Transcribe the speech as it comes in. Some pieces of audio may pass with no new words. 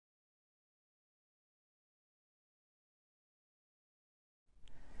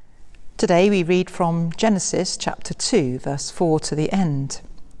Today we read from Genesis chapter 2, verse 4 to the end.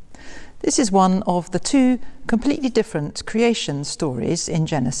 This is one of the two completely different creation stories in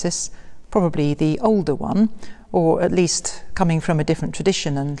Genesis, probably the older one, or at least coming from a different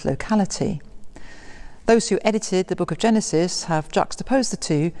tradition and locality. Those who edited the book of Genesis have juxtaposed the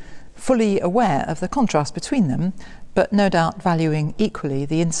two, fully aware of the contrast between them, but no doubt valuing equally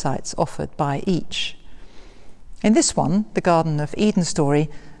the insights offered by each. In this one, the Garden of Eden story,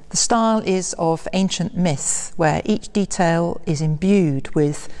 the style is of ancient myth, where each detail is imbued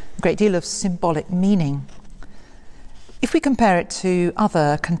with a great deal of symbolic meaning. If we compare it to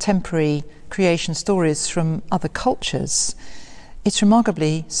other contemporary creation stories from other cultures, it's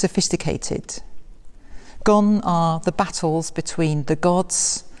remarkably sophisticated. Gone are the battles between the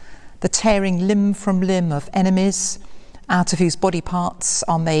gods, the tearing limb from limb of enemies, out of whose body parts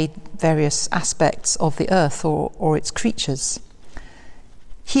are made various aspects of the earth or its creatures.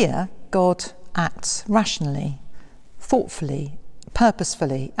 Here, God acts rationally, thoughtfully,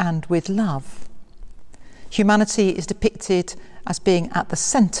 purposefully, and with love. Humanity is depicted as being at the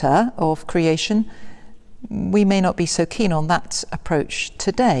centre of creation. We may not be so keen on that approach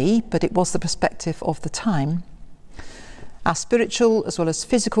today, but it was the perspective of the time. Our spiritual as well as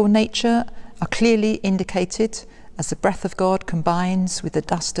physical nature are clearly indicated as the breath of God combines with the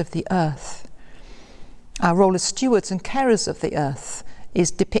dust of the earth. Our role as stewards and carers of the earth is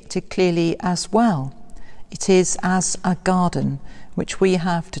depicted clearly as well. It is as a garden which we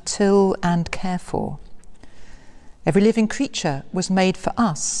have to till and care for. Every living creature was made for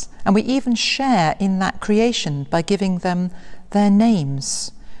us, and we even share in that creation by giving them their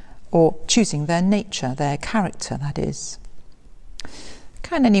names, or choosing their nature, their character, that is.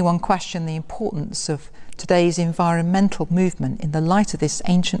 Can anyone question the importance of today's environmental movement in the light of this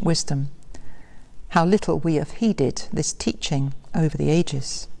ancient wisdom? How little we have heeded this teaching over the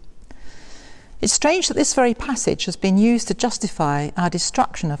ages. It's strange that this very passage has been used to justify our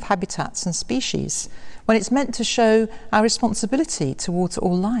destruction of habitats and species, when it's meant to show our responsibility towards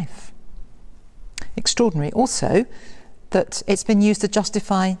all life. Extraordinary also that it's been used to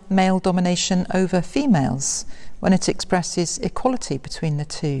justify male domination over females, when it expresses equality between the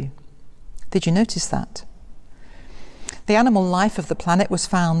two. Did you notice that? The animal life of the planet was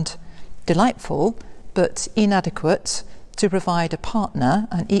found delightful, but inadequate to provide a partner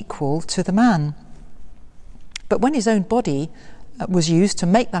and equal to the man. But when his own body was used to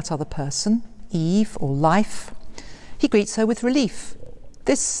make that other person, Eve or life, he greets her with relief.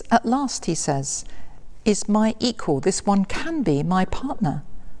 This, at last, he says, is my equal. This one can be my partner.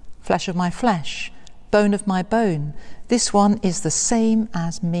 Flesh of my flesh, bone of my bone. This one is the same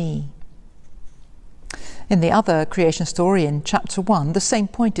as me. In the other creation story in chapter 1, the same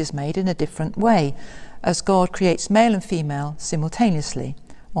point is made in a different way, as God creates male and female simultaneously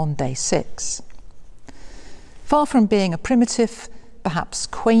on day 6. Far from being a primitive, perhaps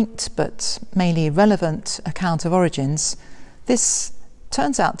quaint, but mainly relevant account of origins, this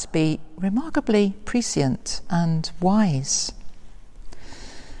turns out to be remarkably prescient and wise.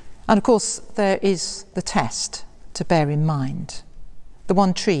 And of course, there is the test to bear in mind, the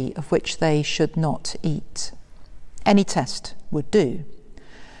one tree of which they should not eat. Any test would do.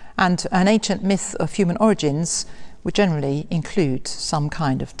 And an ancient myth of human origins would generally include some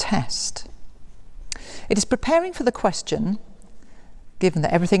kind of test. It is preparing for the question, given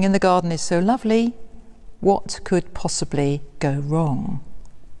that everything in the garden is so lovely, what could possibly go wrong?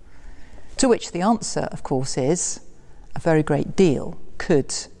 To which the answer, of course, is a very great deal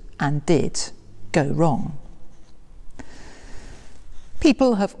could and did go wrong.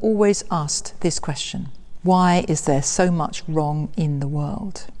 People have always asked this question: why is there so much wrong in the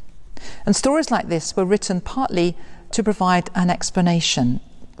world? And stories like this were written partly to provide an explanation,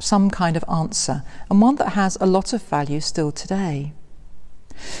 some kind of answer, and one that has a lot of value still today.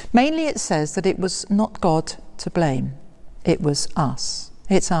 Mainly it says that it was not God to blame, it was us.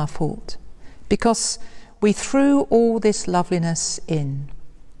 It's our fault, because we threw all this loveliness in.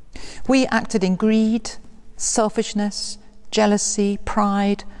 We acted in greed, selfishness, jealousy,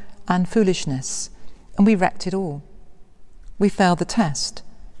 pride, and foolishness, and we wrecked it all. We failed the test,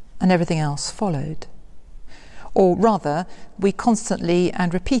 and everything else followed. Or rather, we constantly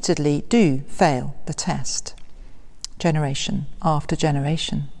and repeatedly do fail the test, generation after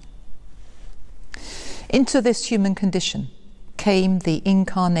generation. Into this human condition came the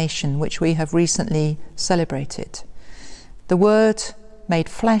incarnation which we have recently celebrated. The Word made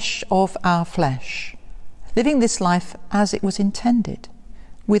flesh of our flesh, living this life as it was intended,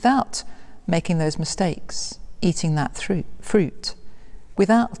 without making those mistakes, eating that fruit,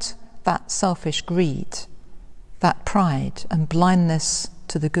 without that selfish greed, that pride and blindness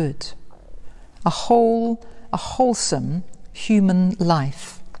to the good. a wholesome human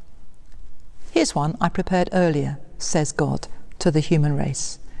life. Here's one I prepared earlier, says God to the human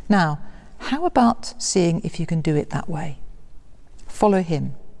race. Now, how about seeing if you can do it that way? Follow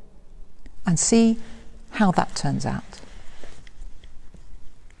him and see how that turns out.